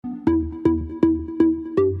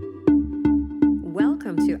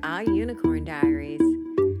Our Unicorn Diaries,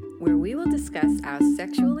 where we will discuss our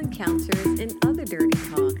sexual encounters and other dirty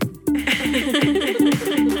talk.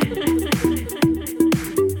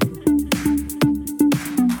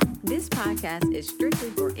 This podcast is strictly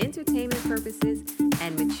for entertainment purposes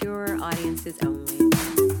and mature audiences only.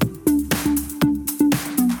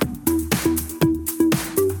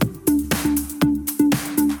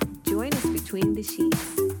 Join us between the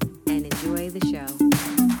sheets and enjoy the show.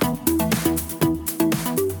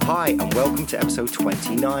 Hi, and welcome to episode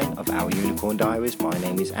 29 of Our Unicorn Diaries. My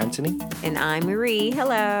name is Anthony. And I'm Marie.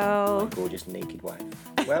 Hello. My gorgeous naked wife.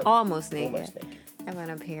 Well, Almost naked. Almost naked. I want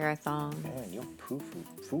a pair of thongs. Oh, and you're poo-foo.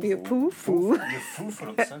 You're poo-foo. Your poo-foo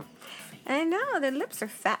looks so I know, the lips are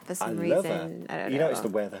fat for some I reason. love her. I don't You know it's the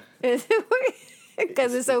weather.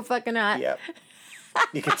 Because it's so fucking hot. Yep.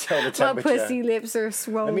 You can tell the My temperature. pussy lips are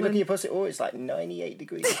swollen. Let me look at your pussy. Oh, it's like 98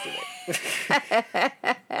 degrees today.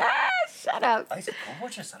 Shut up. It's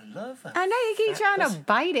gorgeous. I love her. I know you keep Fat trying pussy. to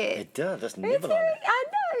bite it. It does. Let's Every nibble on time- it. I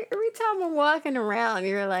know. Every time I'm walking around,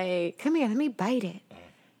 you're like, come here, let me bite it.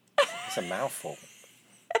 It's a mouthful.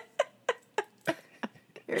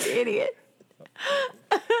 You're an idiot.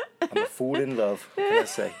 I'm a fool in love. What can I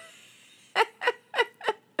say?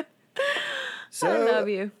 So, I love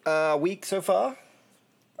you. Week so far?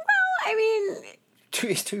 I mean,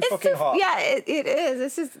 It's too it's fucking too, hot. yeah, it is.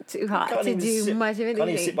 It's just too hot Can't to even do sit- much of anything. Can't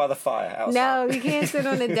even sit by the fire outside. No, you can't sit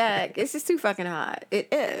on the deck. It's just too fucking hot.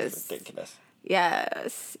 It is. Ridiculous.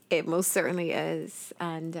 Yes, it most certainly is.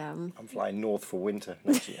 And I'm flying north for winter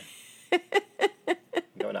next year.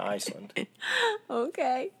 Going to Iceland.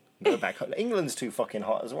 okay. Go back home. England's too fucking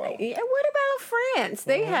hot as well. Yeah, what about France?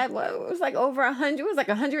 They had what? It was like over 100. It was like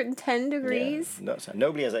 110 degrees. Yeah,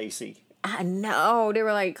 nobody has AC. I know. They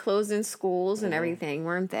were like closing schools and everything,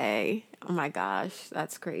 weren't they? Oh my gosh,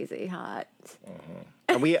 that's crazy hot.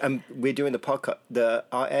 And we're doing the podcast.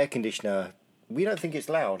 Our air conditioner. We don't think it's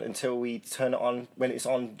loud until we turn it on when it's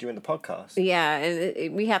on during the podcast. Yeah,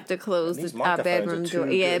 and we have to close These our microphones bedroom are door.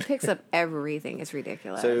 too Yeah, it good. picks up everything. It's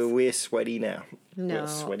ridiculous. So we're sweaty now. no, We're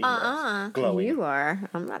sweaty now. Glowing. You are.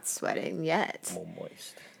 I'm not sweating yet. More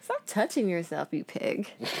moist. Stop touching yourself, you pig.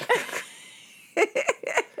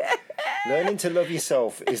 Learning to love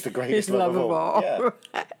yourself is the greatest love of all.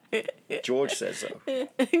 Yeah. George says so.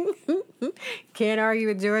 Can't argue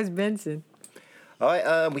with George Benson. All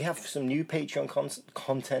right, we have some new Patreon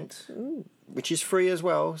content, which is free as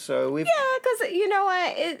well. So we've Yeah, because you know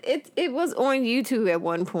what? It was on YouTube at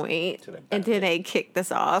one point, So they and then they kicked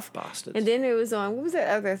us off. bastards. And then it was on, what was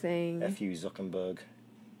that other thing? F.U. Zuckerberg.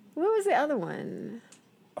 What was the other one?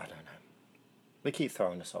 I don't know. They keep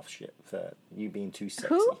throwing us off shit for you being too sexy.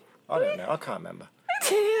 Who? I don't know. I can't remember.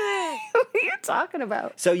 What are you talking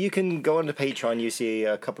about? So you can go on the Patreon. You see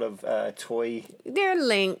a couple of toy. There are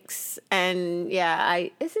links, and yeah,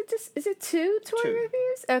 is it two toy Two.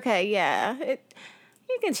 reviews? Okay, yeah,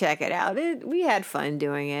 you can check it out. We had fun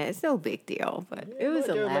doing it. It's no big deal, but it was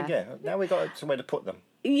a We'll do them laugh. again. Now we got somewhere to put them.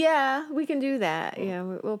 Yeah, we can do that. Yeah,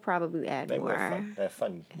 we'll probably add They were more. fun. They're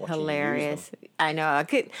fun. watching you use Hilarious. them. I know. I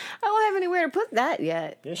don't have anywhere to put that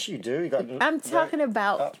yet. Yes, you do. You got. I'm talking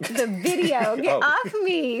about the video. Get Oh. off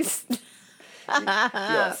me. You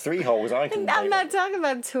got 3 holes. I can. I'm not talking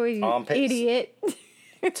about toys, you Armpits. idiot.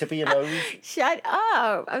 Tip of your nose. Shut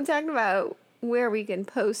up. I'm talking about where we can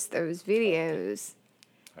post those videos.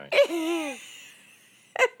 Right.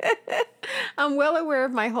 I'm well aware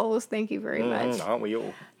of my holes. Thank you very much. Aren't we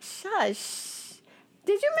all? Shush.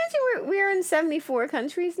 Did you mention we're in 74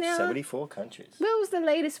 countries now? 74 countries. What was the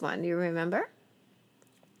latest one? Do you remember?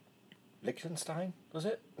 Liechtenstein, was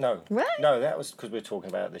it? No. What? No, that was because we were talking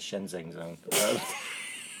about the Shenzhen zone.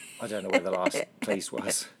 I don't know where the last place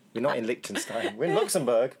was. We're not in Liechtenstein. We're in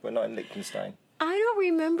Luxembourg. We're not in Liechtenstein. I don't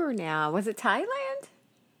remember now. Was it Thailand?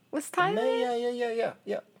 Was Thailand?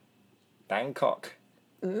 Yeah. Bangkok.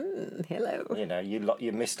 Hello. You know,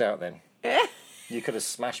 you missed out then. You could have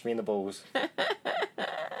smashed me in the balls.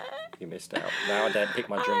 You missed out. Now I don't pick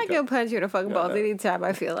my I drink can up. punch you in the fucking balls no. anytime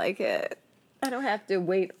I feel like it. I don't have to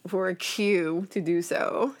wait for a cue to do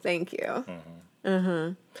so. Thank you.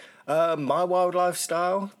 My Wild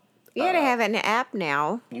Lifestyle, Yeah, they have an app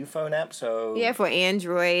now. new phone app. So Yeah, for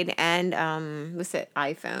Android and what's that,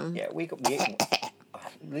 iPhone? yeah, we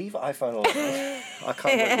leave iPhone alone. I can't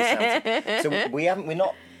wait this sounds. So we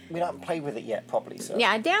haven't played with it yet properly. So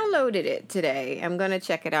Yeah, I downloaded it today. I'm gonna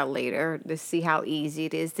check it out later to see how easy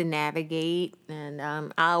it is to navigate, and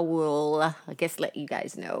I will, I guess, let you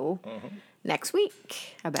guys know next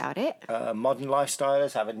week about it. Modern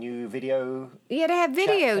Lifestylers have a new video. Yeah, they have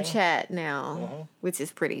video thing. chat now, which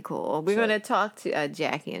is pretty cool. We're gonna talk to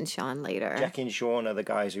Jackie and Sean later. Jackie and Sean are the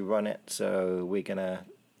guys who run it, so we're gonna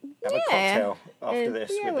have a cocktail after and,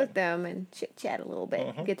 this. Yeah, with them and chit chat a little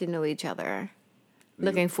bit. Get to know each other.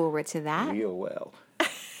 Looking forward to that. Real well.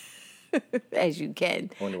 As you can.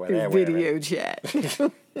 Wonder why through they're video chat. Get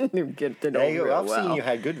to know There you go. real I've well. seen you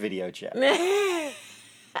had good video chat. I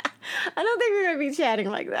don't think we're gonna be chatting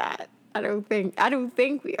like that. I don't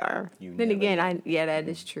think we are. You Then never again, know. that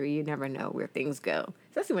is true. You never know where things go,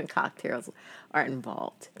 especially when cocktails are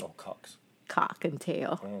involved. Oh, cocks. Cock and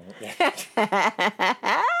tail.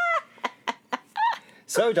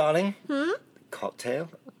 So, darling, cocktail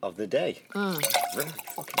of the day. Really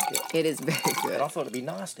fucking good. It is very good. And I thought it'd be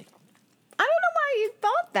nasty. I don't know why you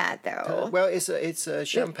thought that though. Well, it's a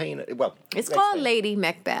champagne. Well, It's let's called say- Lady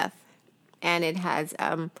Macbeth, and it has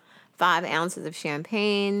 5 ounces of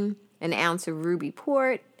champagne, an ounce of ruby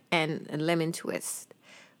port, and a lemon twist,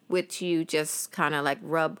 which you just kind of like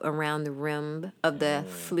rub around the rim of the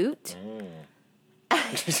flute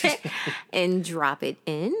and drop it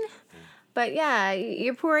in. But yeah,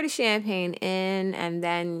 you pour the champagne in, and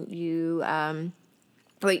then you in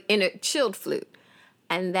a chilled flute.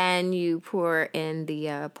 And then you pour in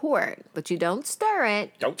the port, but you don't stir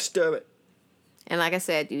it. Don't stir it. And like I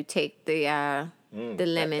said, you take the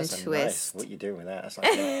lemon That's a twist nice, what you doing with that? That's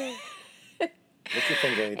like lick your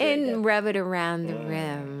finger and do it and again. rub it around the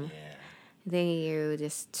rim. Yeah. Then you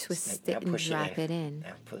just twist Now it and push drop it in.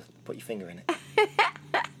 Now put your finger in it.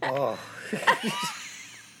 Oh.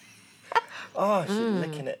 Oh, she's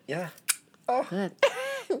licking it. Yeah. Oh, Good.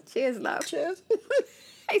 Cheers, love. cheers.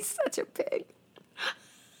 He's such a pig.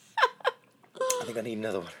 I think I need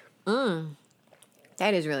another one.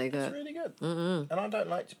 That is really It's good. really good. And I don't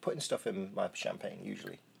like putting stuff in my champagne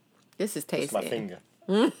usually. This is It's tasty. my finger.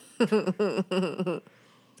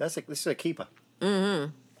 This is a keeper. I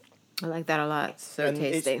like that a lot. So And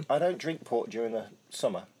tasty. I don't drink port during the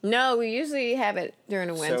summer, No, we usually have it during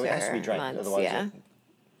the winter so it has to be drank. months. Otherwise, Yeah.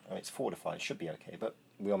 It's fortified. It should be okay, but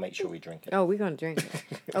we'll make sure we drink it. Oh, we're gonna drink it.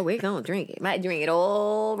 Oh, we're gonna drink it. Might drink it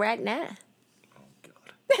all right now. Oh God.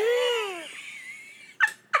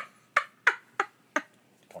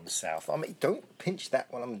 On the south. I mean, don't pinch that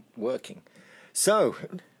while I'm working. So,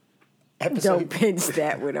 episode. Don't pinch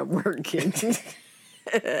that when I'm working.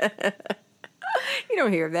 You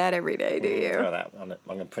don't hear that every day, do you? Throw that on it.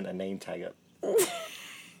 I'm going to print a name tag up.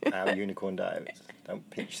 Our unicorn diaries. Don't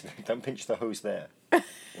pinch the hose there.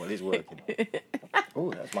 Well, it is working.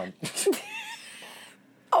 Oh, that's mine.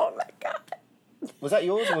 Oh my God. Was that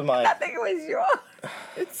yours or was I mine? think it was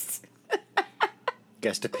yours.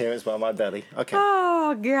 Guest appearance by my belly. Okay.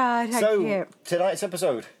 Oh God, I So can't. tonight's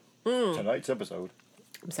episode. Mm.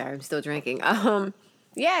 I'm sorry, I'm still drinking.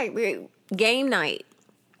 Yeah, game night.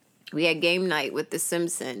 We had game night with The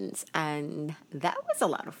Simpsons, and that was a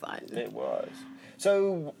lot of fun. It was.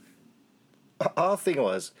 So our thing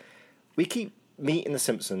was, we keep meeting the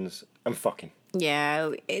Simpsons and fucking.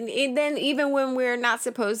 Yeah, and then even when we're not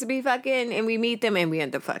supposed to be fucking, and we meet them, and we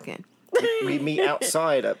end up fucking. We meet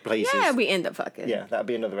outside at places. Yeah, we end up fucking. Yeah, that'd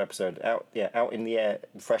be another episode. Out in the air,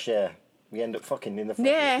 fresh air. We end up fucking in the fresh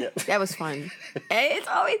Yeah, air. that was fun. And it's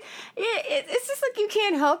always, it's just like you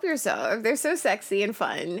can't help yourself. They're so sexy and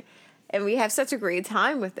fun, and we have such a great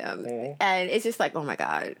time with them. Mm-hmm. And it's just like, oh my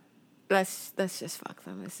God, let's just fuck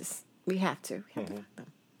them. We have to fuck them.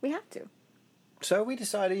 We have to. So we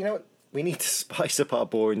decided, you know what? We need to spice up our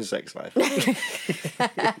boring sex life.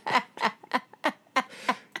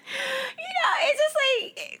 It's just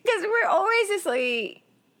like, because we're always just like,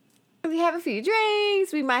 we have a few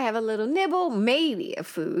drinks, we might have a little nibble, maybe a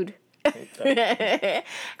food. And then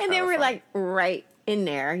we're fun. like right in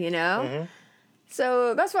there, you know?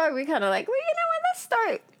 So that's why we kind of like, well, you know what, let's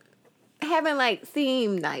start having like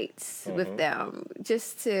theme nights with them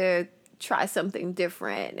just to try something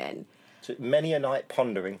different and So many a night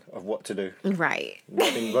pondering of what to do. right.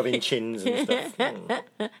 Rubbing chins and stuff.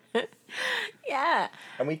 Yeah.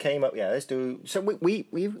 And we came up, let's do. So we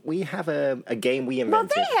have a game we Well,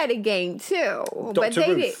 invented. they had a game too, but Dr.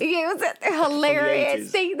 they Ruth. did. Yeah, it was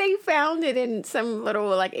hilarious. 80s. They found it in some little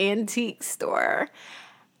like antique store,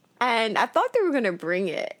 and I thought they were gonna bring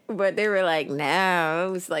it, but they were like,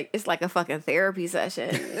 "No, it's like a fucking therapy session."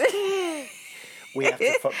 We have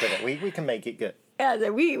to fuck with it. We can make it good. Yeah,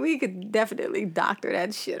 so we could definitely doctor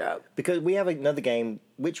that shit up. Because we have another game,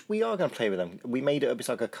 which we are going to play with them. We made it up. It's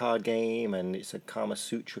like a card game, and it's a Kama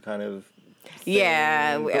Sutra kind of thing.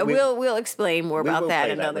 Yeah, But we'll explain more we about will that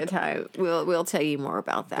play that another with time. We'll tell you more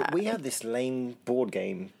about that. we have this lame board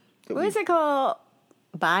game. That What is it called?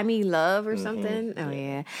 Buy Me Love or something? Oh,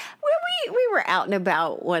 yeah. Well, we were out and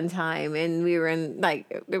about one time, and we were in,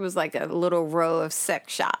 like, there was, like, a little row of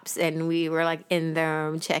sex shops, and we were, like, in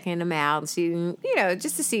them, checking them out, seeing, you know,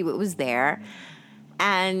 just to see what was there.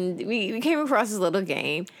 And we came across this little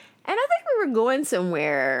game. And I think we were going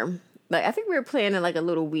somewhere. Like, I think we were planning like a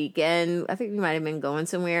little weekend. I think we might have been going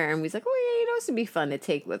somewhere. And we was like, oh, yeah, this would be fun to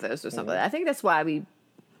take with us or something. I think that's why we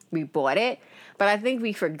bought it. But I think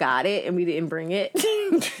we forgot it and we didn't bring it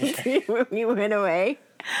when we went away.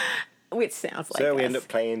 Which sounds like So we us. end up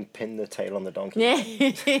playing pin the tail on the donkey.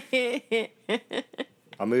 Yeah.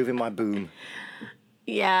 I'm moving my boom.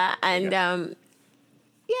 Yeah, and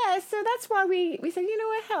yeah, so that's why we said, you know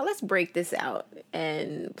what, hell, let's break this out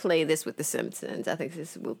and play this with the Simpsons. I think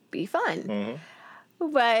this will be fun.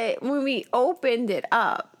 But when we opened it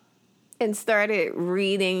up and started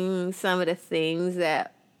reading some of the things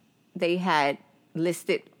that they had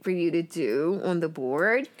listed for you to do on the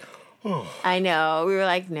board, I know, we were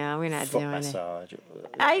like, no, we're not Foot doing it. massage.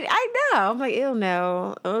 I know. I'm like, ew,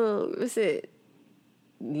 no. Oh, what's it?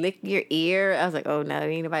 Lick your ear. I was like, oh no,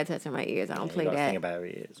 ain't nobody touching my ears. I don't play You got a that. thing about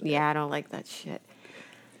ears. Yeah, I don't like that shit.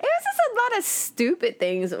 It was just a lot of stupid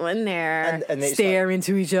things on there. And it's Stare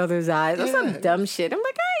into each other's eyes. Or some dumb shit. I'm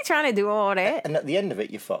like, I ain't trying to do all that. And at the end of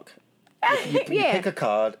it, you fuck. You Yeah. pick a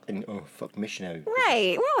card and, oh, fuck, missionary.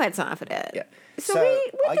 Right. We don't have time for that. Yeah. So, So,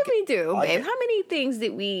 what did we do, I babe? get- How many things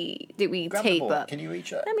did we Grab the tape board. up? Can you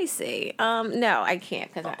reach that? Let me see. No, I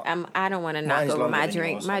can't because I don't want to knock Mine's over longer my than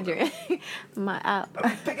drink. yours, My hold on. drink. My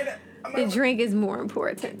Picking it. the drink is more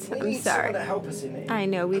important. We I'm need sorry. someone to help us in here. I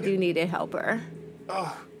know we do need a helper.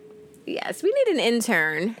 Oh, Yes, we need an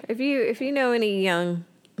intern. If you know any young,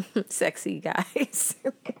 sexy guys,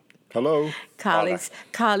 hello.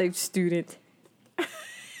 college student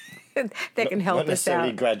that can help Not us necessarily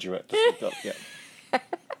out. graduate. Just look up, yeah.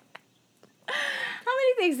 How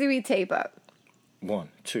many things do we tape up? 1,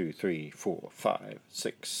 2, 3, 4, 5,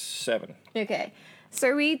 6, 7. Okay,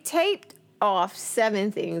 so we taped off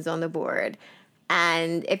 7 things on the board.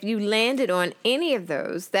 And if you landed on any of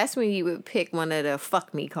those, that's when you would pick one of the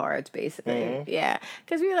fuck me cards, basically. Yeah.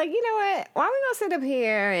 Because we were like, you know what? Why are we going to sit up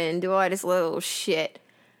here and do all this little shit?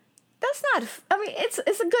 That's not, I mean, it's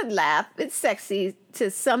a good laugh. It's sexy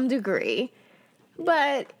to some degree.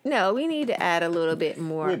 But no, we need to add a little bit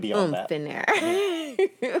more We're beyond oomph that. in there.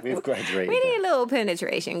 We've graduated. We need a little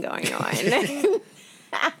penetration going on.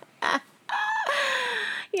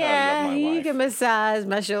 Yeah, my you wife. can massage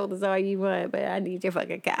my shoulders all you want, but I need your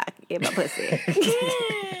fucking cock in my pussy.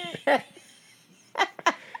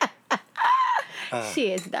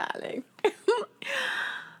 Cheers, darling.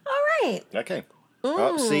 All right. Okay.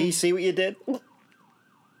 Oh, see what you did?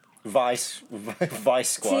 Vice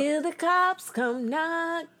squad. Till the cops come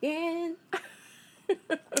knocking.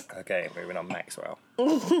 Okay, moving on, Maxwell.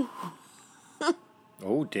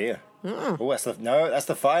 Oh dear. Oh, that's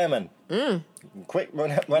the fireman. Quick,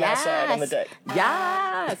 run outside on the deck.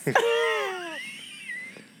 Yes.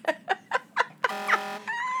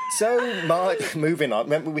 So, Mark, moving on.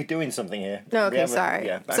 Remember, we're doing something here. No, We okay, haven't- sorry.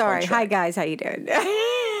 Yeah, back Sorry. on Hi, track. guys. How you doing?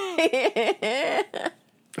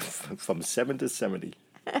 From 7 to 70.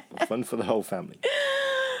 Fun for the whole family.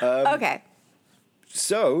 Okay.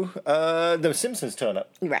 So, the Simpsons turn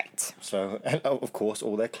up. Right. So, and of course,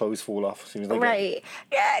 all their clothes fall off as soon as they get Right.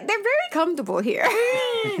 Yeah, they're very comfortable here.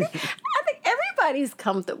 I think everybody's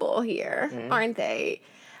comfortable here, aren't they?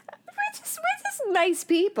 We're just nice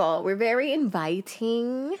people. We're very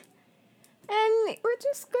inviting. And we're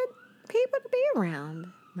just good people to be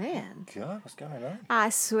around. Man. God, what's going on? I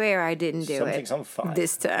swear I didn't do Something's it on fire.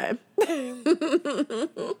 this time.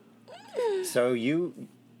 So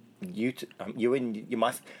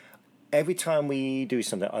every time we do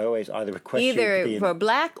something, I always either request you to be Either in, for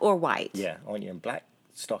black or white. yeah, I want you in black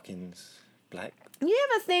stockings, black. You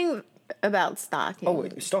have a thing about stockings.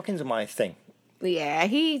 Oh, stockings are my thing. Yeah,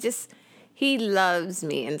 he loves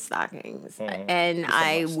me in stockings, and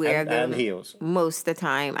I must. wear And- them and heels. most of the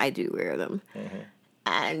time. I do wear them,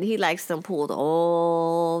 and he likes them pulled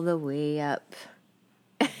all the way up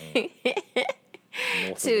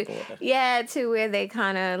North of to the border. to where they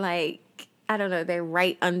kind of like, I don't know, they're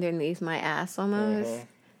right underneath my ass almost,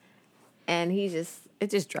 and it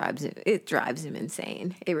just drives him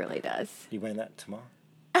insane. It really does. You wearing that tomorrow?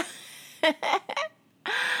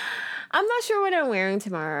 I'm not sure what I'm wearing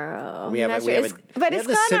tomorrow. We have Not a, sure. we have It's- a, but we it's have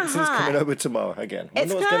the kind of Simpsons coming hot. over tomorrow again.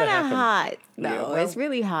 It's Wonder what's kind gonna of happen. hot. No, Yeah, well, it's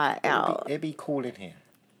really hot out. It'd be cool in here.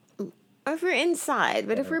 If we're inside,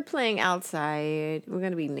 but if we're playing outside, we're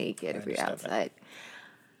gonna be naked if we're understand outside.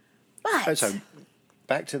 But Oh, so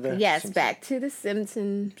back to the yes, Simpsons. back to the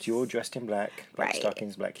Simpsons. So you're dressed in black Right.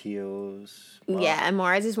 stockings, black heels. Mark. Yeah, and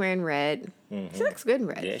Mars is wearing red. She looks good in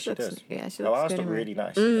red. Yeah, she looks, does. Yeah, she No, looks ours good look in red. really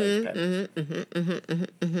nice. Those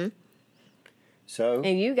pants. So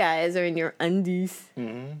And you guys are in your undies.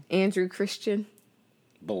 Andrew Christian.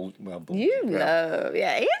 Bull. You love,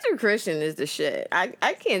 yeah. Andrew Christian is the shit.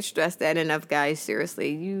 I can't stress that enough, guys.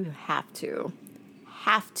 Seriously, you have to.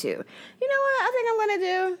 You know what I think I'm gonna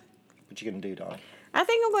do? What you gonna do, darling? I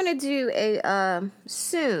think I'm gonna do a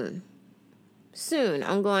soon.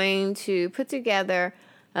 I'm going to put together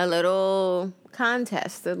a little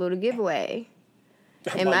contest, a little giveaway.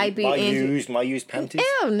 It might be my used panties.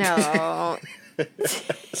 Ew, no.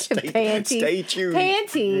 Stay tuned.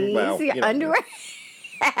 Panties. Well, underwear.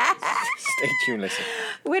 Stay tuned, listen.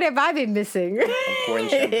 What have I been missing? I'm pouring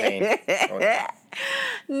champagne.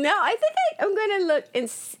 No, I think I'm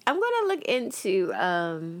gonna look into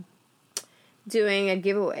doing a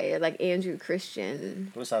giveaway like Andrew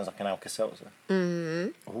Christian. Well, it sounds like an Alka-Seltzer.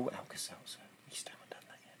 Mm-hmm. Oh, Alka-Seltzer. We still haven't done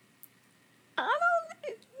that yet.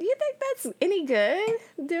 You think that's any good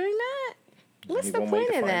doing that? What's the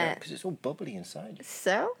point of that? Because it's all bubbly inside.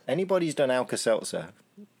 So? Anybody's done Alka-Seltzer,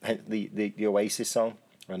 the Oasis song,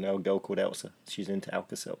 I know a girl called Elsa. She's into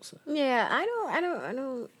Alka-Seltzer. Yeah, I don't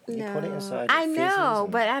know. You put it inside. I know,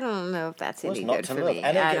 but I don't know if that's any good for me.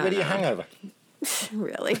 And it'll get rid of your hangover.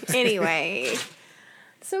 Really? Anyway.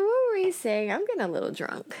 So what were you saying? I'm getting a little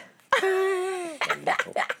drunk.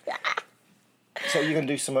 So you're going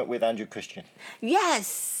to do something with Andrew Christian?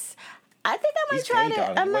 Yes. I think I might He's try gay, to.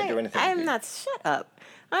 darling. He won't do anything I'm with not. Shut up.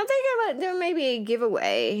 I'm thinking about there may be a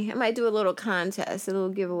giveaway. I might do a little contest, a little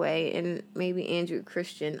giveaway, and maybe Andrew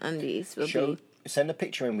Christian undies will be. Send a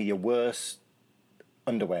picture in with your worst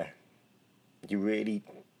underwear. You really.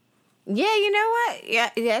 Yeah, you know what?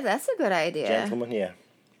 Yeah, that's a good idea. Gentlemen, yeah.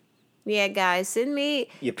 Yeah, guys, send me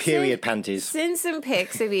your period panties. Send some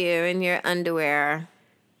pics of you in your underwear,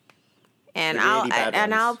 and really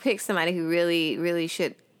I'll pick somebody who really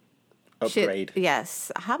should upgrade.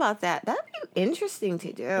 Yes, how about that? That'd be interesting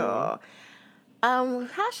to do. Mm-hmm.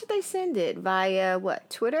 How should they send it? Via what?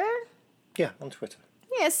 Twitter? Yeah, on Twitter.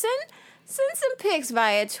 Yeah, send some pics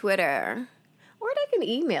via Twitter, or they can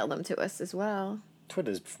email them to us as well.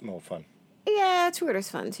 Twitter's more fun. Yeah, Twitter's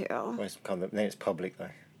fun too. Well, then it's public though.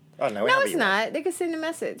 I don't know. No, it's not. They can send a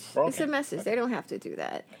message. Okay. It's a message. They don't have to do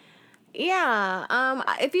that. Yeah.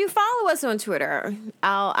 If you follow us on Twitter,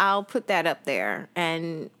 I'll put that up there,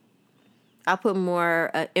 and I'll put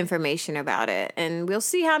more information about it, and we'll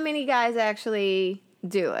see how many guys actually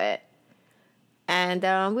do it, and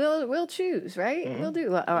we'll choose, right? Mm-hmm. We'll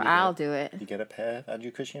do, or I'll do it. You get a pair,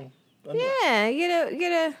 Andrew Christian underwear? Yeah,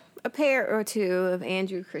 get a pair or two of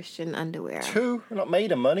Andrew Christian underwear. Two? We're not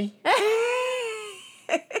made of money.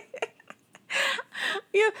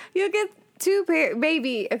 You'll get two pair,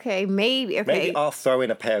 maybe. Okay, maybe. Okay. Maybe I'll throw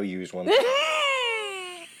in a pair of used ones.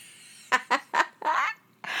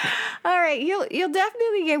 All right, you'll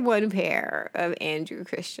definitely get one pair of Andrew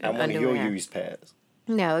Christian underwear. And one of your used pairs.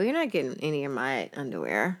 No, you're not getting any of my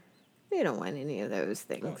underwear. You don't want any of those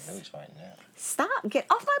things. Oh, no, it's fine now. Stop! Get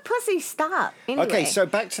off my pussy! Stop. Anyway. Okay, so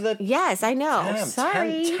back to the. Yes, I know. Damn,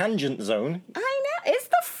 sorry. Tangent zone. I know. It's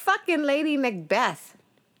the fucking Lady Macbeth.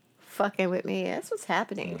 Fucking with me. That's what's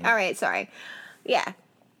happening. Mm-hmm. All right, sorry. Yeah.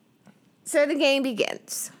 So the game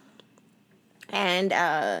begins, and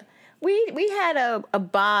we had a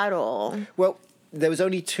bottle. Well, there was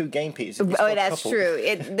only 2 game pieces. Oh, that's true.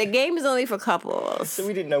 The game is only for couples. So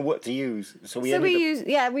we didn't know what to use. So we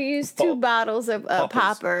used 2 bottles of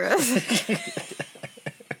poppers.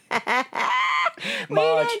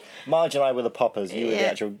 Marge and I were the poppers. You were the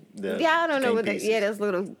actual. I don't know what. Those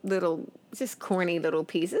little, just corny little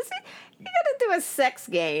pieces. You gotta do a sex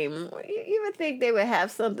game. You would think they would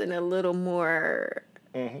have something a little more.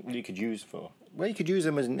 Mm-hmm. You could use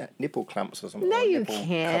them as nipple clamps or something. No, you I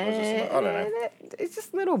can't. don't know. It's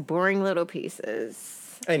just little boring little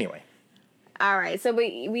pieces. Anyway. All right, so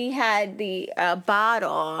we had the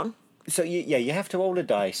bottle. So you have to roll a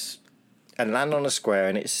dice and land on a square,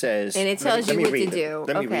 and it says. And it tells you what to do.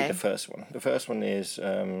 Let me read the first one. The first one is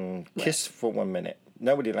kiss for 1 minute.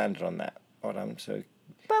 Nobody landed on that.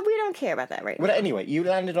 But we don't care about that right now. Well, anyway, you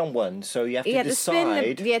landed on one, so you have to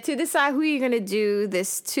decide. To decide who you're going to do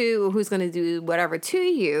this to, or who's going to do whatever to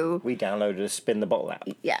you. We downloaded a spin the bottle app.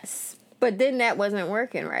 Yes. But then that wasn't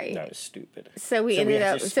working right. No, it's stupid. So we ended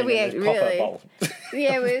up. So we had really. Bottle. We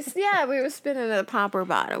were spinning a popper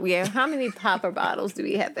bottle. Yeah, how many popper bottles do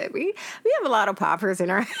we have? We have a lot of poppers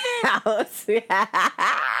in our house. If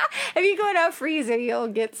you go in our freezer, you'll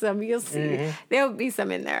get some. You'll see there'll be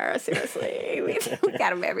some in there. Seriously, we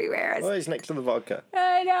got them everywhere. Well, it's next to the vodka.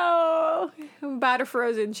 I know. About a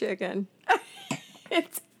frozen chicken.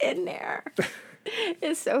 It's in there.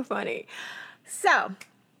 It's so funny. So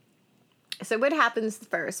what happens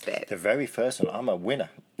first, babe? The very first one, I'm a winner.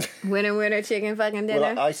 Winner, chicken fucking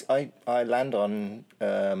dinner? Well, I land on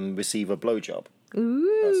receive a blowjob.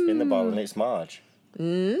 Ooh. Spin the bottle, and it's Marge.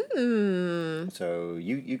 Mm. So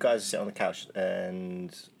you guys sit on the couch,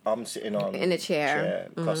 and I'm sitting on In a chair.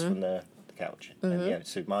 across from the couch. And yeah,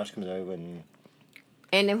 so Marge comes over and.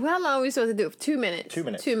 And then how long are we supposed to do it? 2 minutes. 2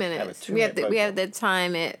 minutes. 2 minutes. Have a 2 minute we have blowjob. to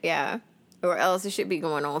time it, yeah. Or else it should be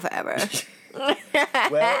going on forever.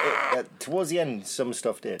 Well, towards the end, some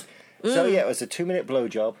stuff did. So yeah, it was a 2-minute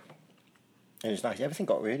blowjob. It was nice. Everything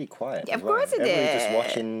got really quiet. Of as well. course it Everybody did. just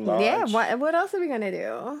watching Marge. Yeah, what else are we going to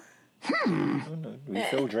do? I don't know,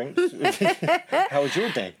 refill drinks. How was your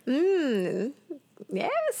day? Yeah,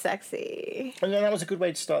 it was sexy. And then that was a good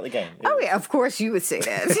way to start the game. Oh, yeah, of course you would say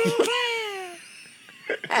that.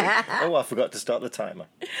 Oh, I forgot to start the timer.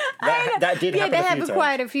 That did happen that a few happened times.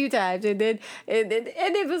 quite a few times. And then and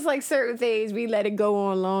it was like certain things, we let it go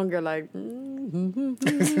on longer, like, no, you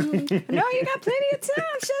got plenty of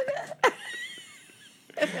time, sugar.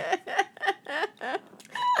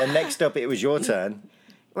 And next up, it was your turn.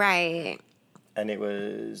 Right. And it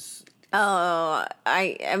was... Oh,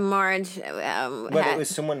 Marge. Well, it was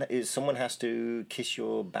someone has to kiss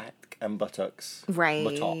your back and buttocks. Right.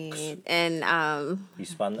 Buttocks. And You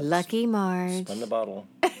spun the... Lucky Marge Spun the bottle.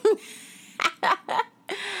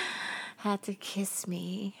 had to kiss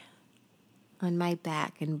me on my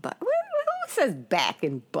back and butt. Who says back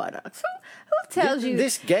and buttocks? Who tells you?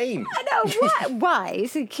 This game. I know. Why? It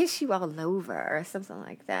said kiss you all over or something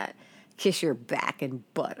like that. Kiss your back and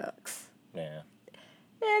buttocks. Yeah.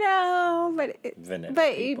 You know, Vanilla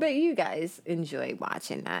but people. you guys enjoy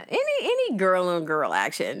watching that. Any girl on girl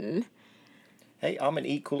action. Hey, I'm an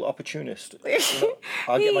equal opportunist. You know,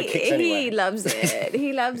 I'll get my kicks anyway. He loves it.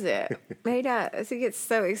 He loves it. He does. He gets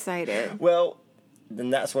so excited. Well,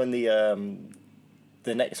 then that's when the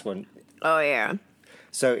next one. Oh yeah.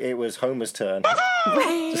 So it was Homer's turn. You're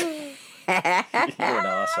an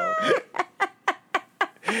arsehole.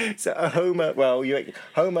 So Homer,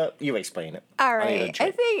 you explain it. All I need a right.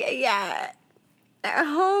 I drink. think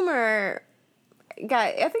Homer got.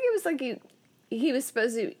 I think it was like he was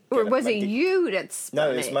supposed to, or was it you that spun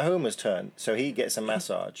No, it's it? my Homer's turn. So he gets a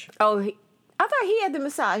massage. Oh, I thought he had to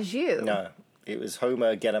massage you. No, it was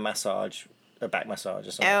Homer get a massage, a back massage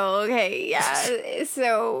or something. Oh, okay, yeah.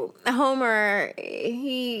 So Homer,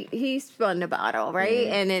 he spun the bottle, right?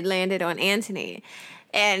 Mm-hmm. And it landed on Anthony.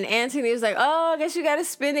 And Anthony was like, oh, I guess you got to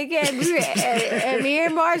spin again. and me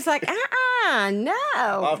and Marge's like, no.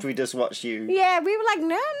 After we just watched you. Yeah, we were like,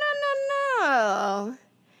 no.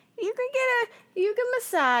 You can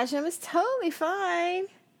massage him. It's totally fine.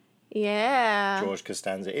 Yeah. George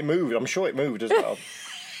Costanza. It moved. I'm sure it moved as well.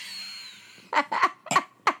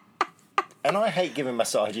 And I hate giving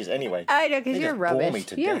massages anyway. I know, because They you're just rubbish. bore me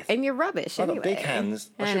to death. And you're rubbish I've anyway. got big hands.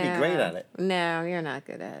 I should be great at it. No, you're not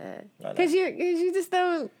good at it. I know. Because you just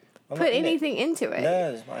don't I'm put not in it. anything into it.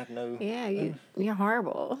 No, I have no. Yeah, you're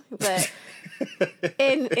horrible. But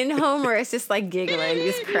in Homer, it's just like giggling,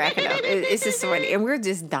 just cracking up. It's just funny, and we're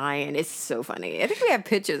just dying. It's so funny. I think we have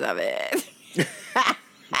pictures of it.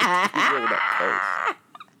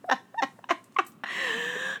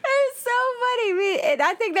 It's so funny, and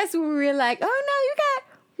I think that's when we were like, "Oh no, you got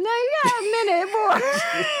a minute, boy."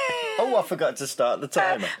 Oh, I forgot to start the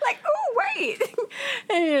timer. Like, oh wait,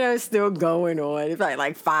 and it's still going on. It's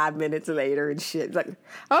like 5 minutes later and shit. It's like,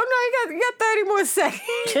 oh no, you got 30 more seconds.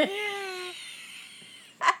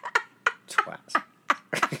 Twats.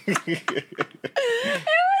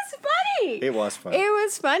 It was funny. It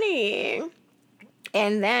was funny.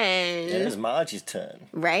 And then It was Marge's turn.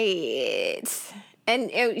 right, and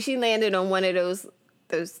she landed on one of those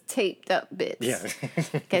taped up bits. Yeah.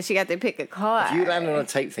 Because she got to pick a card. If you land on a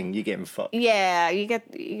tape thing, you're getting fucked. Yeah,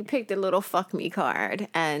 you picked a little fuck me card,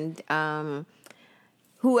 and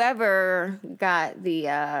whoever got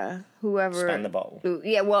the whoever Span the bottle.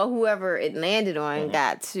 Yeah, well, whoever it landed on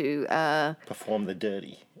got to Perform the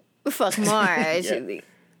dirty. fuck Marge. Yeah.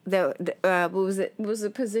 The what was it? What was the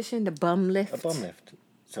position? The bum lift. A bum lift.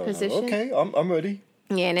 So I was Position? like, okay, I'm ready.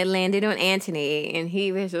 Yeah, and it landed on Anthony, and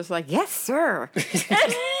he was just like, "Yes, sir."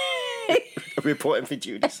 Reporting for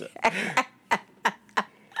duty, sir.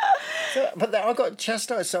 But then I got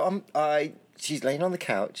chastised. So she's laying on the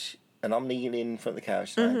couch, and I'm kneeling in front of the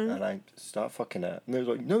couch, and I start fucking her. And they was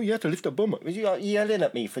like, "No, you have to lift her bum up." You like yelling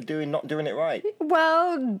at me for not doing it right.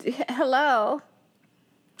 Well, hello.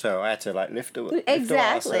 So I had to lift her. Lift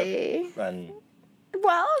Exactly. Her ass up and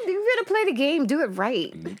Well, you're gonna play the game. Do it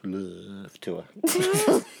right. make love to her.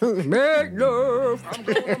 Make love. I'm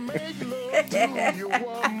gonna make love to you,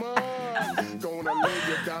 woman. Gonna lay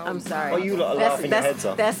you down. I'm sorry. Oh, you lot are laughing your heads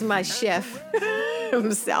off. That's my chef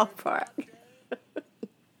from South Park.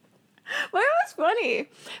 Well, it was funny,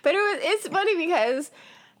 but it's funny because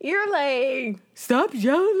you're like, stop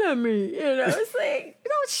yelling at me. You know, it's like,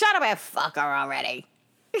 don't shut up and fuck her already.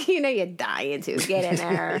 You know you're dying to get in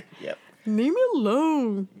there. Yep. Leave me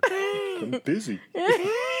alone. I'm busy. I'm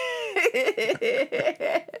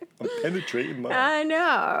penetrating my... I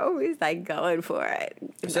know. He's like going for it.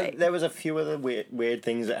 So Like, there was a few other weird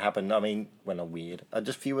things that happened. I mean, well, not weird.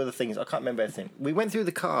 Just a few other things. I can't remember everything. We went through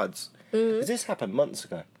the cards. Because this happened months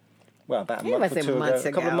ago. Well, about a month or wasn't two ago. months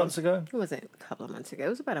A couple of months ago. It wasn't a couple of months ago. It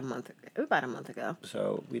was about a month ago. It was about a month ago.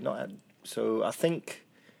 So we not had... So I think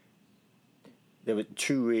there were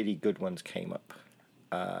two really good ones came up.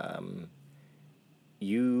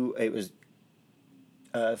 It was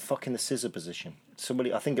fucking the scissor position.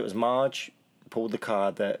 Somebody, I think it was Marge, pulled the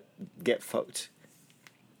card that get fucked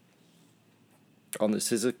on the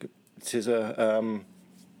scissor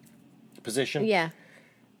position. Yeah.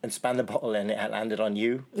 And span the bottle and it had landed on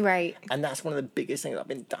you. Right. And that's one of the biggest things. I've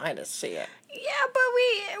been dying to see it. Yeah, but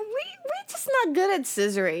we're just not good at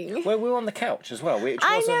scissoring. Well, we were on the couch as well.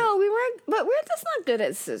 I know we weren't, but we're just not good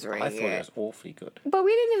at scissoring. I thought it was awfully good. But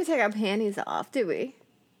we didn't even take our panties off, did we?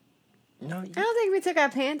 No, I don't think we took our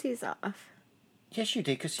panties off. yes, you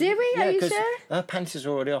did. Cause Did we? Are you 'cause sure? Her panties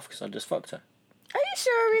were already off because I just fucked her. Are you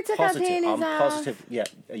sure we took Positive. our panties I'm off? positive. Yeah,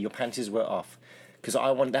 your panties were off. Because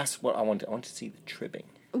that's what I wanted. I wanted to see the tribbing.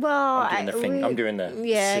 Well, I'm doing the thing. I'm doing the he's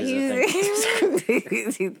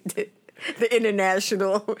the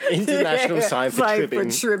international sign for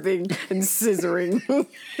tribbing. tribbing and scissoring.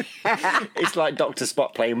 It's like Dr.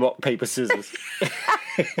 Spot playing rock, paper, scissors.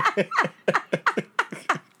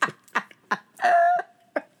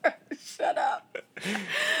 Shut up.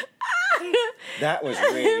 That was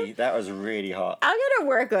really hot. I'm gonna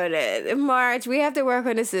work on it. In March, we have to work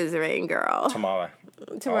on the scissoring, girl. Tomorrow. I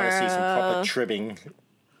want to see some proper tribbing.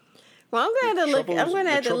 Well, I'm gonna have to look. I'm the gonna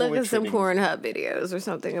have to trouble look with at some tribbing- Pornhub videos or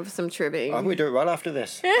something of some tribbing. I'm going to do it right after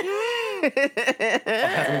this. I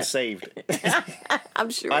have them saved. I'm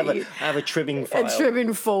sure I you have a tribbing a file.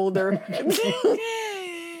 tribbing folder.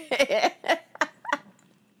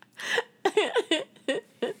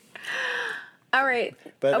 All right.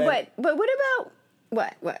 But then- But what about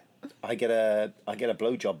what? I get a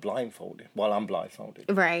blowjob blindfolded while I'm blindfolded.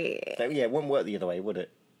 Right. So, yeah, it wouldn't work the other way, would it?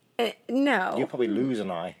 No. You'd probably lose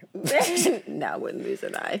an eye. No, I wouldn't lose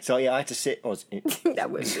an eye. So yeah, I had to sit. I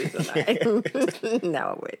wouldn't lose an eye. No,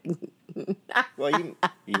 I wouldn't. Well, you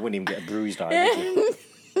wouldn't even get a bruised eye, would you?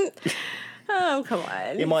 Oh, come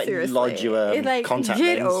on. It might Seriously. lodge you a contact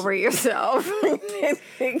get lens. over yourself.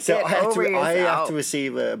 So I have yourself. to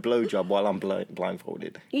receive a blowjob while I'm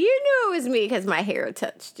blindfolded. You knew it was me because my hair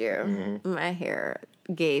touched you. Mm-hmm. My hair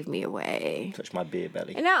gave me away. Touch my beer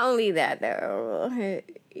belly. And not only that, though,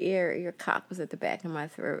 your cock was at the back of my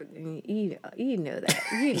throat. And you know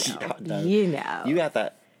that. No. You know. You have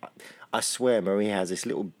that. I swear, Marie has this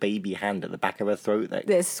little baby hand at the back of her throat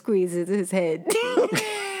that squeezes his head.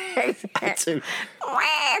 too.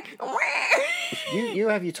 You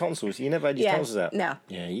have your tonsils. You never had your tonsils out. No.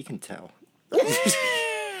 Yeah, you can tell.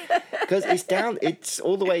 Because it's down. It's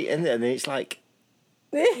all the way in there, and it's like.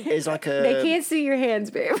 It's like a. They can't see your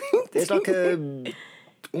hands, babe. There's like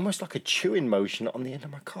almost like a chewing motion on the end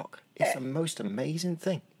of my cock. It's the most amazing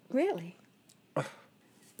thing. Really?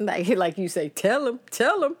 Like you say, tell him.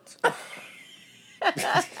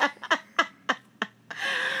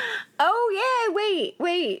 Oh yeah,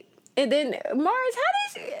 wait. And then Mars,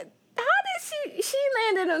 how did she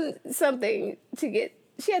landed on something she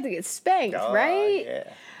had to get spanked, right? Yeah.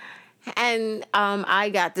 And I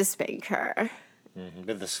got to spank her. Mm-hmm.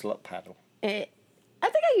 With the slut paddle. I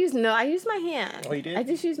think I used my hand. Oh, you did? I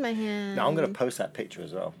just used my hand. Now I'm gonna post that picture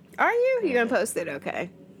as well. Are you? You're gonna post it? Okay.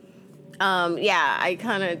 Yeah, I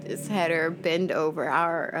kind of just had her bend over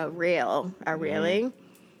our railing,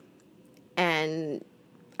 and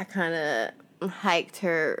I kind of hiked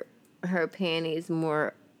her panties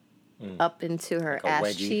more up into her Like a ass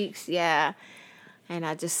wedgie. cheeks. Yeah, and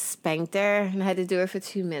I just spanked her, and I had to do it for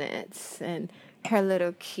 2 minutes, and her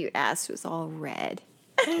little cute ass was all red.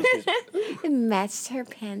 It matched her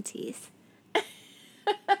panties.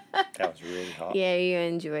 That was really hot. Yeah, you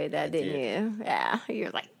enjoyed that, didn't did. you? Yeah, you're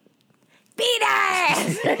like, beat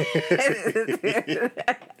her!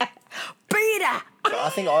 Beat her! I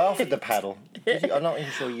think I offered the paddle. I'm not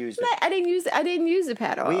even sure you used it. I didn't use the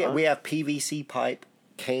paddle. We have PVC pipe,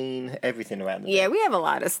 cane, everything around the Yeah, we have a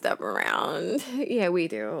lot of stuff around. Yeah, we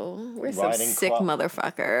do. We're some Riding sick crop.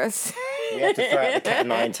 motherfuckers. We had to throw out the cat of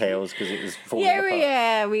nine tails because it was falling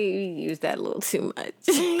apart. we used that a little too much.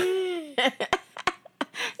 You gotta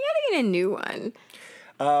get a new one.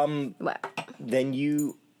 What? Then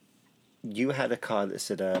you had a card that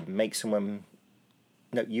said make someone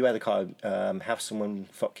No, you had the card. Have someone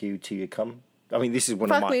fuck you till you come. I mean, this is one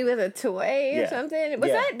of Fuck my. me with a toy or Yeah. something. Was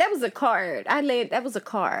Yeah. that was a card? That was a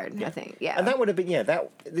card. I think. Yeah. And that would have been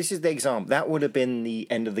this is the example. That would have been the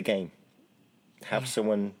end of the game. Have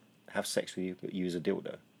someone have sex with you, but use a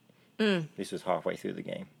dildo. This was halfway through the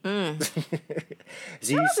game.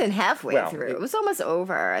 So It wasn't halfway well, through. It was almost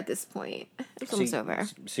over at this point. It was almost so, over.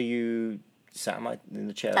 So you sat in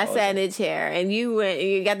the chair. I sat in a chair, and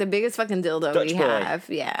you got the biggest fucking dildo Dutch we boy. have.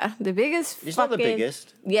 Yeah, the biggest. It's fucking, not the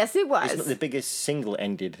biggest. Yes, it was. It's not the biggest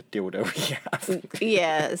single-ended dildo we have.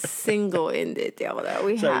 Yeah, single-ended dildo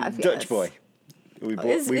we So have. Dutch yes. boy. We bought,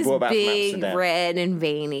 It's, we it's bought that from big, Amsterdam. red, and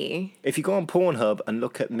veiny. If you go on Pornhub and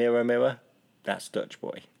look at Mirror Mirror, that's Dutch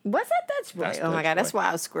boy. What's that Dutch boy? That's Oh my Dutch god, that's boy. why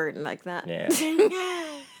I was squirting like that. Yeah.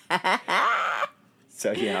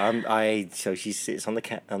 So yeah, so she sits on the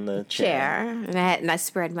chair. Chair, and I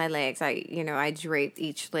spread my legs. I draped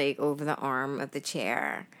each leg over the arm of the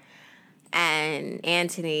chair. And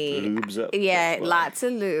Anthony, Lubes up. yeah, Dutch boy. lots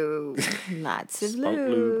of lube, lots of Spunk lube.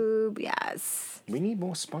 lube. Yes. We need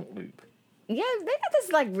more spunk lube. Yeah, they got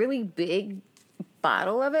this like really big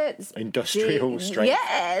bottle of it. It's Industrial big. strength.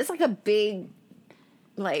 Yeah, it's like a big,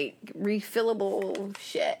 like refillable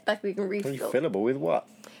shit. Like we can refill. Refillable with what?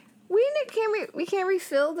 We can't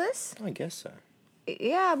refill this. I guess so.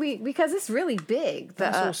 Yeah, because it's really big.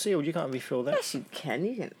 That's all sealed. You can't refill that. Yes, you can.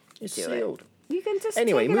 You can. It's do sealed. It. You can just.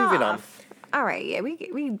 Anyway, take it moving off. All right. Yeah, we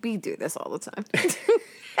do this all the time.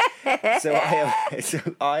 So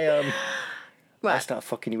I What? start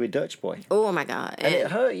fucking you with Dutch boy, Oh my god. and it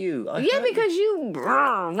hurt you. I Yeah, hurt you. because you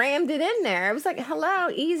rammed it in there. It was like, hello,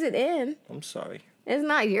 ease it in. I'm sorry. It's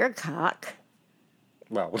not your cock.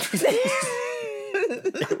 Well,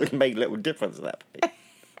 it would make little difference at that point.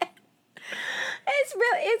 It's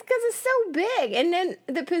because it's so big. And then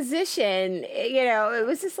the position, it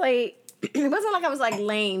was just like, it wasn't like I was like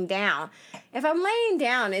laying down. If I'm laying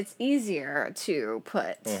down, it's easier to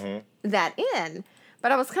put that in.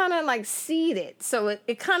 But I was kind of like seated. So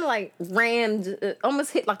it kind of like rammed,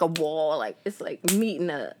 almost hit like a wall. Like it's like meeting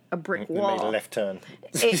a brick We made a wall. left turn.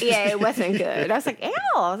 It wasn't good. I was like, ew.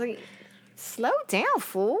 I was like, slow down,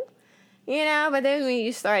 fool. But then when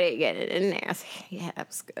you started getting it in there, I was like, yeah, that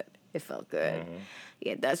was good. It felt good.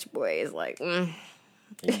 Yeah, Dutch boy is like,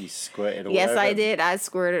 You squirted all yes, over I did. I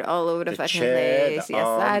squirted all over the fucking chair, place. the Yes,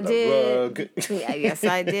 arm, I the did. rug. Yeah, yes,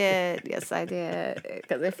 I did. Yes, I did.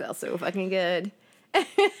 Because it felt so fucking good.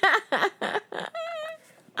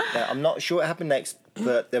 Now, I'm not sure what happened next,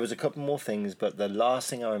 but there was a couple more things. But the last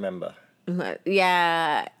thing I remember,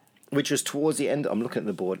 Yeah. which was towards the end, I'm looking at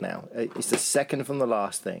the board now. It's the second from the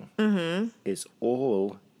last thing. Mm-hmm. It's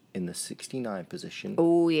all in the 69 position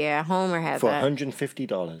Oh, yeah. Homer had for that.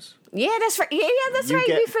 $150. Yeah, that's right. Yeah, that's You right.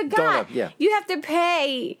 get We forgot. dollar, yeah. You have to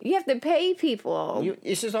pay. You have to pay people.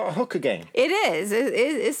 This is not a hooker game. It is.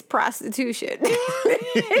 It's prostitution. That's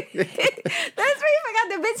why you forgot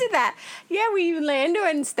to mention that. Yeah, when you land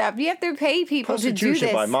and stuff, you have to pay people to do Prostitution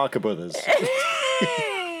this. by Marker Brothers.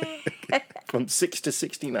 From 6 to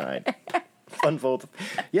 69. Unfold.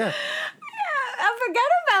 Yeah. I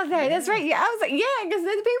forgot about that. That's right. Yeah, I was like, yeah, because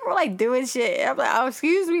then people were like doing shit. I'm like, oh,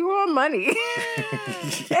 excuse me, we want money.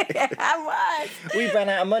 I was. We ran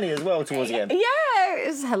out of money as well towards the end. Yeah, it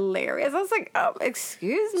was hilarious. I was like,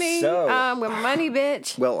 excuse me, So- with money,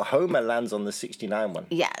 bitch. Well, Homer lands on the 69 one.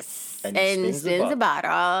 Yes, And and spins the spins the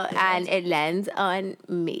bottle, and it lands on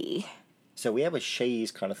me. So we have a chaise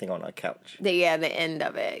kind of thing on our couch. The end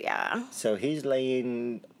of it, yeah. So he's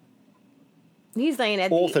laying He's laying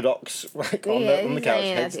at orthodox like, on Yeah, the he's couch,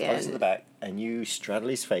 laying head at the close to end. the back, and you straddle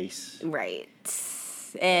his face. the right,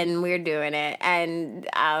 and we're doing it, and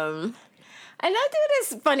I do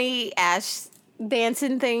this funny ass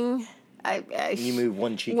dancing thing. You move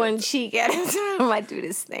one cheek. one up. cheek at a time. I do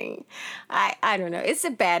this thing. I don't know. It's a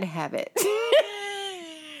bad habit.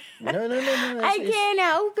 No. I can't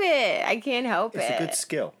help it. I can't help It's it. a good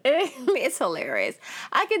skill. It's hilarious.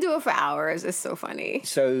 I could do it for hours. It's so funny.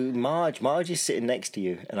 So Marge is sitting next to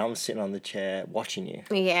you, and I'm sitting on the chair watching you.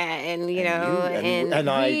 Yeah, and you And know, you- and- and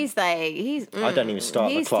I- he's like, I don't even start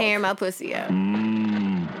the He's clock. tearing my pussy up.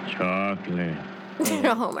 Chocolate.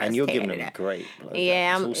 Homer's And you're tearing giving it him up. great. blowjob.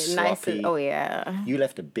 Yeah, I'm It's all nice. sloppy. Oh yeah. You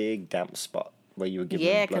left a big damp spot where you were giving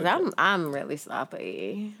Yeah, him because blowjob. I'm really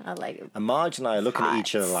sloppy. I like it. And Marge and I are looking at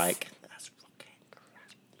each other Hot. like, that's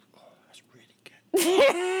really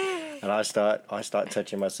good. And I start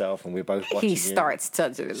touching myself, and we're both watching He you. starts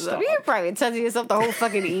touching himself. Stop. You're probably touching yourself the whole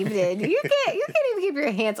fucking evening. You can't even keep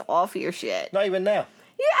your hands off your shit. Not even now.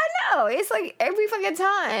 Yeah, I know. It's like every fucking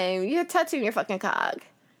time you're touching your fucking cock.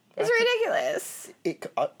 It's ridiculous.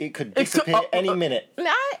 It could disappear any minute.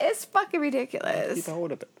 Nah, it's fucking ridiculous. Keep a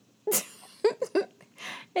hold of it.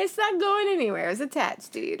 It's not going anywhere. It's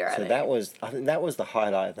attached to you, darling. So I think that was the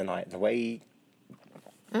highlight of the night. The way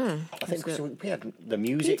I think good. we had the Can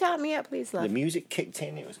you music. top me up, please, love? The music kicked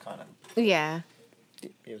in. It was kind of. Yeah.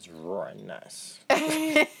 It was right nice.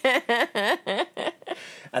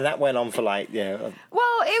 And that went on for like Well,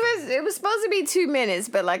 it was supposed to be 2 minutes,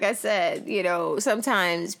 but like I said,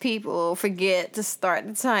 sometimes people forget to start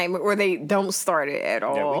the timer or they don't start it at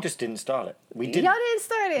all. yeah, we just didn't start it. We didn't. Y'all didn't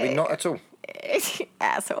start it. Not at all.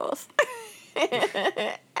 Assholes.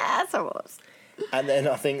 Assholes. And then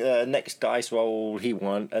I think next dice roll he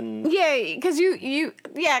won, and Yeah, because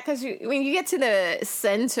when you get to the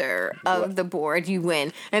center of the board, you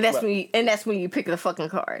win, and that's when you pick the fucking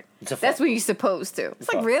card. That's when you're supposed to.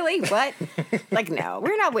 It's like, really? What? Like, no,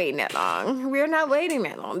 we're not waiting that long. We're not waiting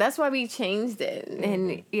that long. That's why we changed it,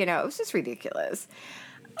 and it was just ridiculous.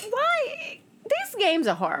 Why? These games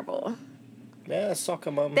are horrible. yeah, soccer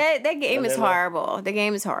mum. That game is then, horrible. The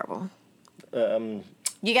game is horrible.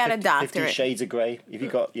 You got a doctorate. 50 Shades of Grey. If you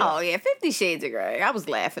got, Oh yeah, 50 Shades of Grey. I was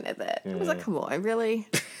laughing at that. I was like, come on, really?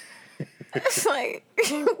 It's like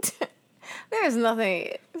there's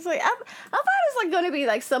nothing. It's like I thought it was like going to be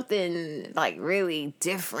like something like really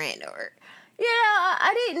different, or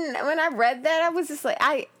I didn't. When I read that, I was just like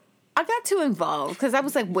I got too involved because I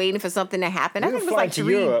was like waiting for something to happen. I We think were it was like flying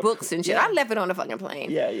to 3 Europe. books and shit. Yeah. I left it on the fucking plane.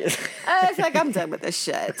 yeah. I was like, I'm done with this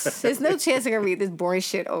shit. There's no chance I'm gonna read this boring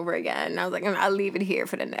shit over again. And I was like, I'll leave it here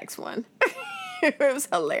for the next one. It was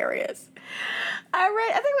hilarious.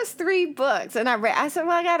 I think it was 3 books, and I said,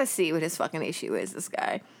 well, I gotta see what his fucking issue is, this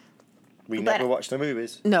guy. We never watched the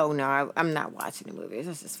movies. No, I'm not watching the movies.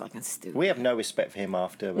 That's just fucking stupid. We have no respect for him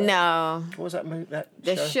after. No. What was that movie?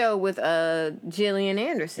 The show with Gillian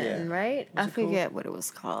Anderson, Yeah. right? What's I it called? forget what it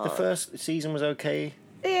was called. The first season was okay.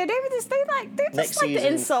 Yeah, they're just Next like to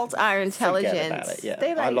insult insult our intelligence. Forget about it. Yeah,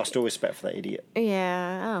 They I lost all respect for that idiot.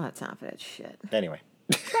 Yeah, I don't have time for that shit. Anyway,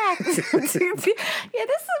 Back to we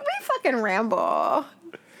fucking ramble.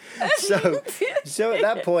 so at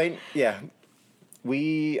that point, yeah,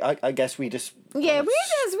 I guess we just Yeah, we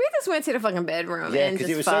just went to the fucking bedroom. yeah, and because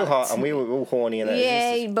just it was so fucked. hot and we were all horny and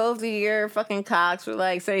Yeah, both of your fucking cocks were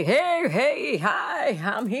like, say, hey, hi,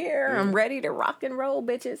 I'm here. I'm ready to rock and roll,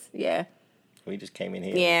 bitches. Yeah. we just came in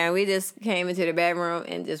here. Yeah, we just came into the bedroom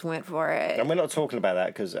and just went for it. And we're not talking about that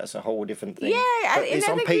because that's a whole different thing. Yeah, But it's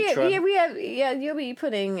on Patreon. we have, you'll be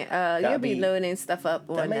putting, you'll be loading stuff up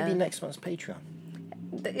on. That may be next month's Patreon.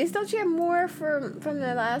 Don't you have more from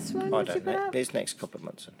the last one? I that you don't put know. up? It's next couple of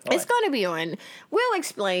months. It's going to be on. We'll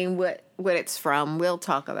explain what it's from. We'll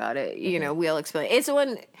talk about it. We'll explain. It's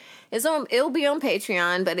on. It'll be on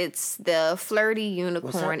Patreon, but it's the Flirty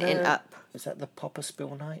Unicorn and Up. Is that the Popper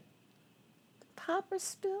Spill night? Popper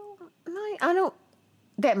Spill night? I don't.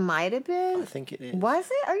 That might have been. I think it is. Was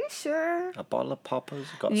it? Are you sure? A bottle of poppers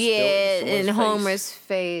got Yeah, spilled in someone's Homer's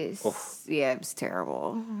face. Oof. Yeah, it was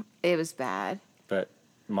terrible. It was bad. But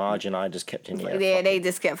Marge and I just kept in here. Yeah, they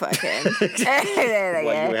just kept fucking. They're like,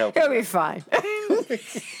 Well, you were helping. it'll be fine.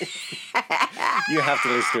 You have to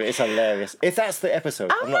listen to it. It's hilarious. If that's the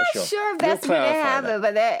episode, I'm I'm not not sure. sure if that's We'll when it clarify happened,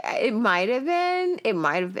 but it might have been. It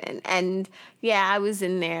might have been. And yeah, I was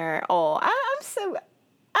in there. Oh, I'm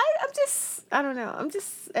just. I don't know. I'm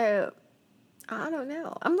just. I don't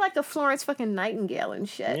know. I'm like a Florence fucking Nightingale and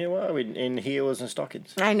shit. You know what? In heels and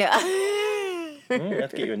stockings. I know. You have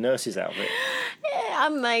to get your nurses outfit. Yeah,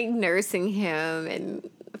 I'm like nursing him and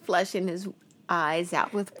flushing his eyes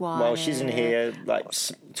out with water. While she's in here, like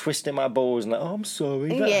twisting my balls and like, oh, I'm sorry,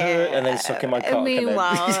 that hurt, and then sucking my cock.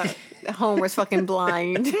 Meanwhile, Homer's fucking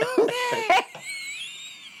blind.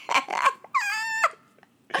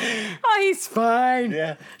 Oh, he's fine.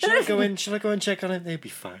 Yeah. Should I go in? Should I go and check on him? They'd be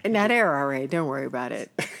fine. Now they're all right. Don't worry about it.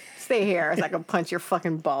 Stay here so I can punch your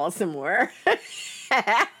fucking balls some more.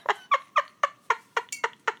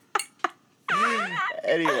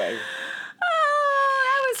 Anyway, Oh,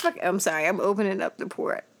 that was fucking. I'm sorry. I'm opening up the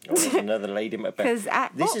port. there's another lady in my bed. 'Cause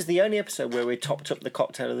This is the only episode where we topped up the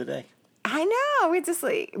cocktail of the day. I know. We're just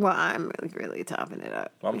like. Well, I'm really topping it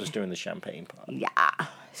up. I'm just doing the champagne part. Yeah,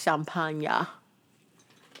 champagne.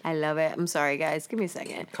 I love it. I'm sorry, guys. Give me a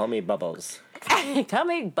second. Call me Bubbles. Call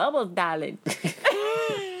me Bubbles, darling.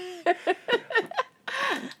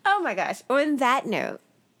 Oh my gosh. On that note,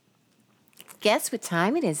 guess what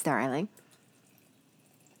time it is, darling?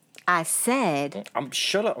 I said.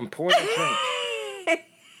 Shut up. I'm pouring a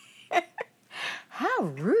drink. How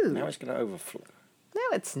rude. Now it's going to overflow. No,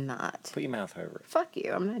 it's not. Put your mouth over it. Fuck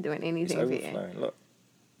you. I'm not doing It's anything for you. overflowing. Look.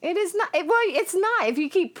 It is not. Well, it's not. If you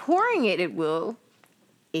keep pouring it, it will.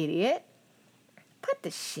 idiot. Put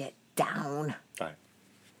the shit down. All right.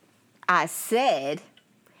 I said,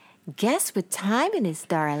 guess what time it is,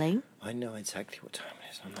 darling? I know exactly what time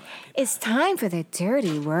it is. I'm not happy. It's time for the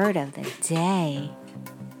dirty word of the day.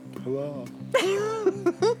 Hurrah.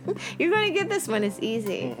 You're going to get this one. It's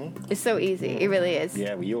easy. It's so easy. It really is.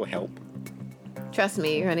 Yeah, with your help. Trust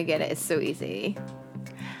me, you're going to get it. It's so easy.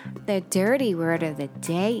 The dirty word of the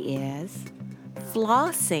day is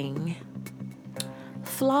flossing.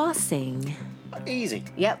 Flossing. Easy.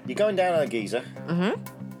 Yep. You're going down on a geezer.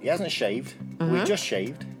 He hasn't shaved. We just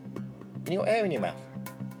shaved. And you got air in your mouth.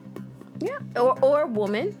 Yeah. Or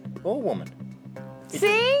woman. Or woman.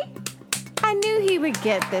 See? I knew he would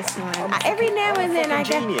get this one. Every now and then I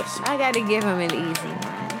genius. got to give him an easy one.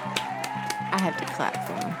 I have to clap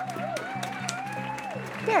for him.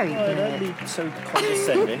 Very Oh, don't good. be so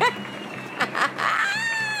condescending. I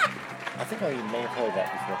think I may have heard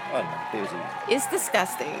that before. I don't know. It was easy. It's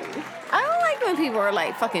disgusting. I don't like when people are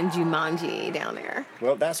like fucking Jumanji down there.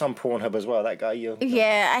 Well, that's on Pornhub as well. That guy,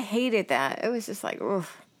 Yeah, I hated that. It was just like,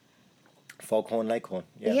 oof. Foghorn Leghorn.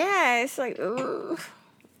 Yeah. Yeah, it's like, ooh.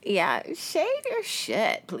 Yeah, shave your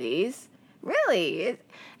shit, please. Really.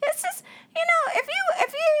 It's just, you know,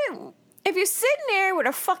 if you're sitting there with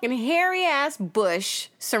a fucking hairy ass bush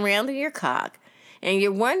surrounding your cock and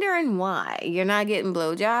you're wondering why you're not getting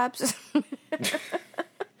blowjobs,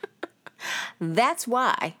 that's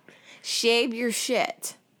why. Shave your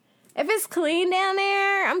shit. If it's clean down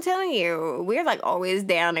there, I'm telling you, we're like always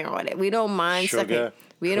down there on it. We don't mind Sugar, sucking.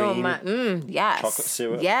 We don't cream, mind. Yes. chocolate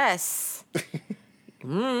syrup. Yes.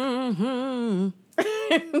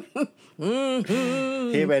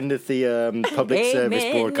 Here endeth the public service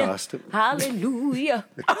Amen. broadcast. Hallelujah.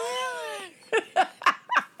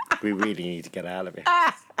 We really need to get out of here.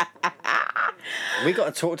 We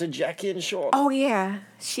got to talk to Jackie and Sean. Oh, yeah.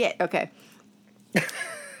 Shit. Okay.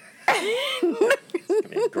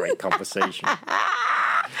 Great conversation.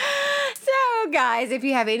 So, guys, if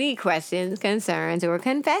you have any questions, concerns, or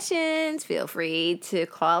confessions, feel free to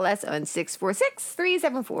call us on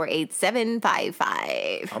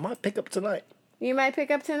 646-374-8755. I might pick up tonight. You might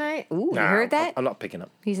pick up tonight. Ooh, you Nah, heard that? I'm not picking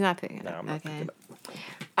up. He's not picking No, up. I'm not Okay. picking up.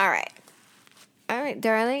 All right. All right,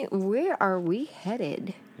 darling. Where are we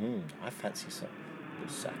headed? I fancy some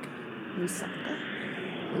moussaka. Lusaka.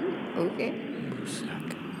 Ooh, okay.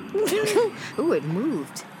 Moussaka. Ooh, it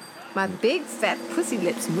moved. My big fat pussy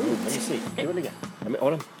lips Let me moved. see. Do it again. Let me,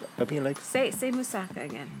 hold on. Open your legs. Say Musaka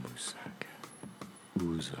again. Moussaka.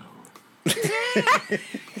 Uzo.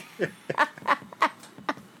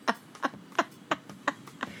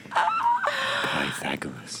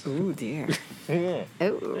 Pythagoras. Oh dear. There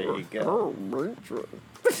Oh. you go.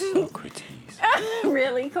 Socrates.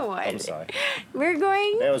 Really? Come on. I'm sorry. We're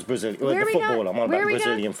going. That was Brazilian. Well, the football. I'm on about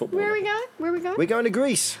Brazilian football. Where are we going? Where are we going? We're going to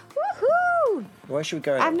Greece. Woohoo! Where should we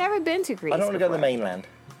go? I've never been to Greece. I don't want to go to the before. mainland.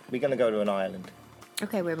 We're going to go to an island.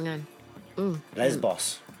 Okay, where are we going?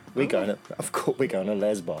 Lesbos. We're going to, of course, we're going to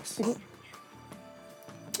Lesbos. You sure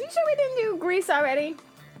we didn't do Greece already?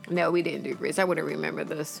 No, we didn't do Greece. I would have remembered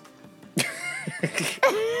this.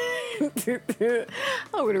 I would have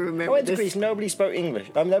I remembered went to this. Greece. Nobody spoke English.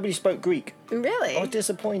 Nobody spoke Greek. Really? I was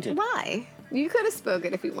disappointed. Why? You could have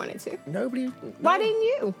spoken if you wanted to. Nobody. Why no. didn't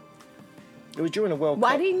you? It was during the World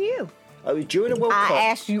Why Cup. didn't you? It was during the World Cup. I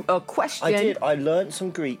asked you a question. I did. I learned some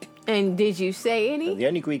Greek. And did you say any? The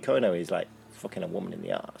only Greek I know is like fucking a woman in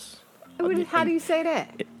the ass. How do you say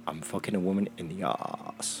that? I'm fucking a woman in the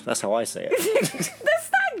ass. That's how I say it.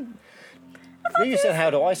 That's not You said,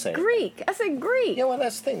 how do I say it? Greek. I said Greek. Yeah, well,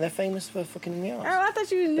 that's the thing. They're famous for fucking in the Oh, ass. I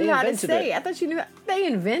thought you knew They how to invented say it. it. I thought you knew. They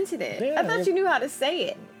invented it. Yeah, I thought they- you knew how to say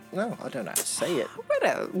it. No, I don't know how to say it. What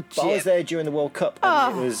a But I was chip. there during the World Cup,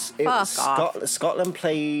 and Oh, it was fuck off. Scotland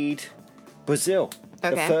played Brazil,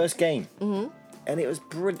 the Okay. first game, and it was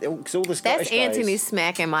brilliant because all the Scottish That's Anthony guys.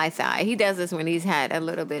 smacking my thigh. He does this when he's had a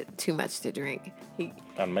little bit too much to drink.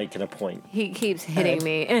 I'm making a point, He keeps hitting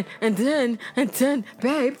me and then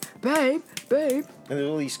babe. and there's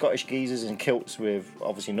all these Scottish geezers in kilts with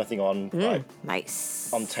obviously nothing on, like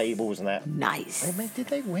Nice. on tables and that. Nice. Did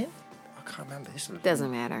they win? I can't remember. This was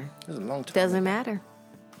Doesn't matter. a long time. Doesn't matter.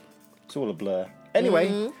 It's all a blur.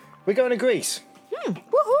 Anyway, we're going to Greece.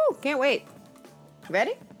 Woohoo! Can't wait.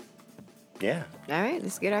 Ready? Yeah. All right,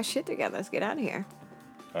 let's get our shit together. Let's get out of here.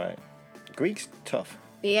 All right. Greek's tough.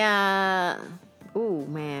 Yeah. Ooh,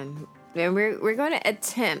 man. And we're going to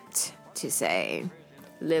attempt to say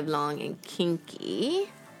live long and kinky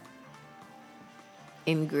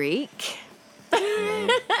in Greek.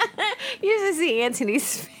 You should see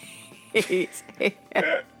Anthony's face. He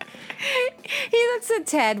looks a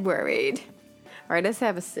tad worried. All right, let's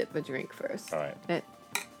have a sip of drink first. All right.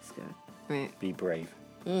 good. Right. Be brave.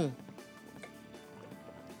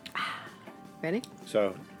 Ready?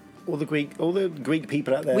 So, all the Greek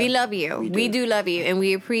people out there. We love you. We do love you, and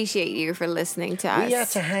we appreciate you for listening to us. We had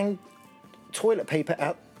to hang toilet paper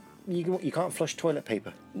out. You can't flush toilet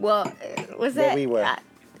paper. Well, was Where that we were.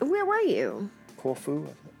 where were you? Corfu?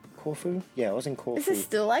 Yeah, I was in Corfu. Is it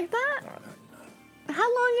still like that? I don't know.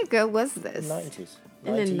 How long ago was this? 90s.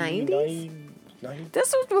 In the 90s? 90,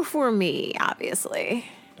 This was before me, obviously.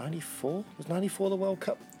 94? Was 94 the World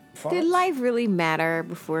Cup? France? Did life really matter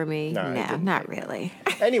before me? No, it didn't. Not really.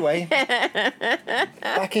 Anyway,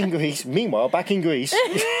 back in Greece. Meanwhile, back in Greece.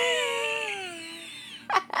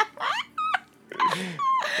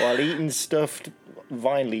 While eating stuffed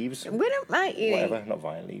vine leaves. What am I eating? Whatever, not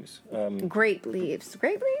vine leaves. Grape leaves.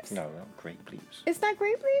 Grape leaves? No, not grape leaves. It's not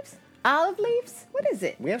grape leaves? Olive leaves? What is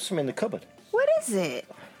it? We have some in the cupboard. What is it?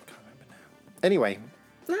 Anyway,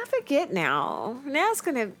 I forget now. Now it's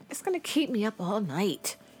gonna keep me up all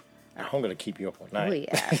night. I'm going to keep you up all Oh night.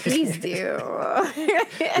 yeah, please do.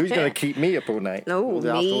 Who's going to keep me up all night? No,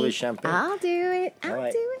 After me. all this champagne. I'll do it. I'll All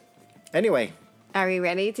right. do it. Anyway, Are we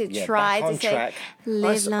ready to yeah, try back on to say track.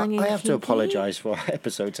 live long and I have to kinky? apologize for our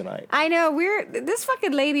episode tonight. I know this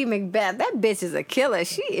fucking Lady Macbeth. That bitch is a killer.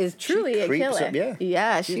 She is truly a Creeps killer. up, yeah.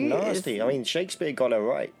 Yeah, She's she nasty. is. I mean, Shakespeare got her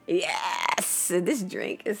right. Yes, this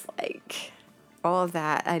drink is like all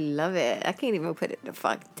that. I love it. I can't even put it the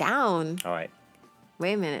fuck down. All right.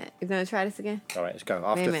 Wait a minute. You gonna try this again? All right, let's go. a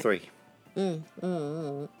After minute. 3.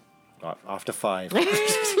 Right, after 5.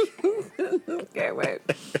 Okay, wait.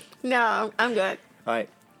 No, I'm good. All right.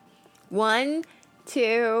 1,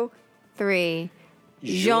 2, 3.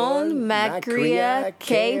 Jean Macria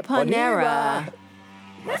K. Panera.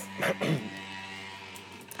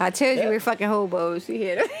 I told you we're fucking hobos. You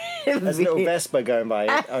hear There's a little Vespa going by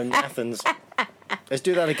in Athens. Let's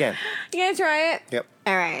do that again. You gonna try it? Yep.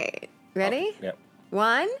 All right. Ready? Yep.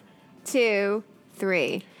 1, 2,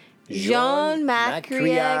 3. Jean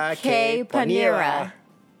Macria K. Panera.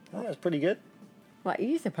 Oh, that's pretty good. What?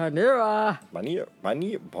 You said Panera. Panera.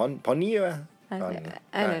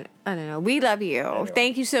 I don't know. We love you. Anyway.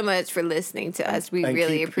 Thank you so much for listening to us. We And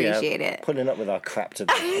really keep, appreciate it. Putting up with our crap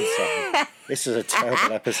today. I'm sorry. This is a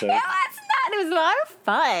terrible episode. No, it's not. It was a lot of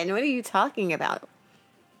fun. What are you talking about?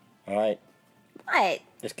 All right, What?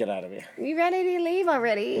 let's get out of here. You ready to leave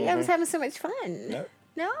already? I was having so much fun. No.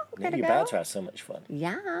 No? We You're gotta about go? to have so much fun.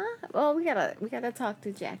 Yeah. Well, we gotta talk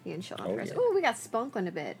to Jackie and Sean Oh, first. yeah. Oh, we got Spunk on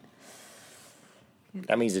the bed.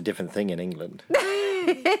 That means a different thing in England.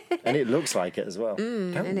 And it looks like it as well.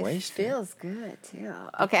 Don't And it waste it. feels good too.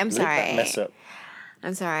 Okay, I'm Leave sorry. that mess up.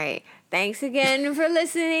 I'm sorry. Thanks again for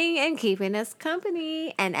listening and keeping us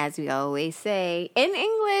company. And as we always say in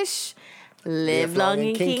English, live long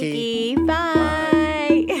and kinky.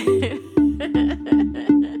 Bye.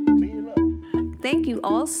 Thank you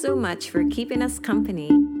all so much for keeping us company.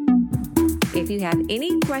 If you have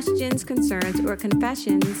any questions, concerns, or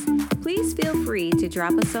confessions, please feel free to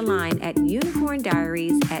drop us a line at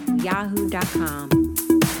unicorndiaries@yahoo.com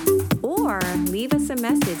or leave us a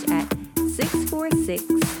message at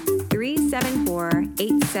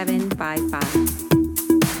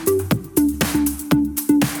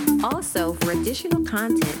 646-374-8755. Also, for additional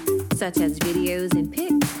content, such as videos and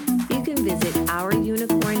pics, you can visit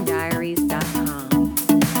ourunicorndiaries.com.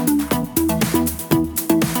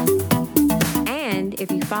 And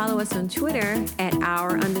if you follow us on Twitter at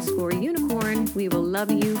 @our_unicorn, we will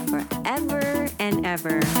love you forever and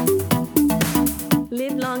ever.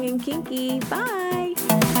 Live long and kinky. Bye.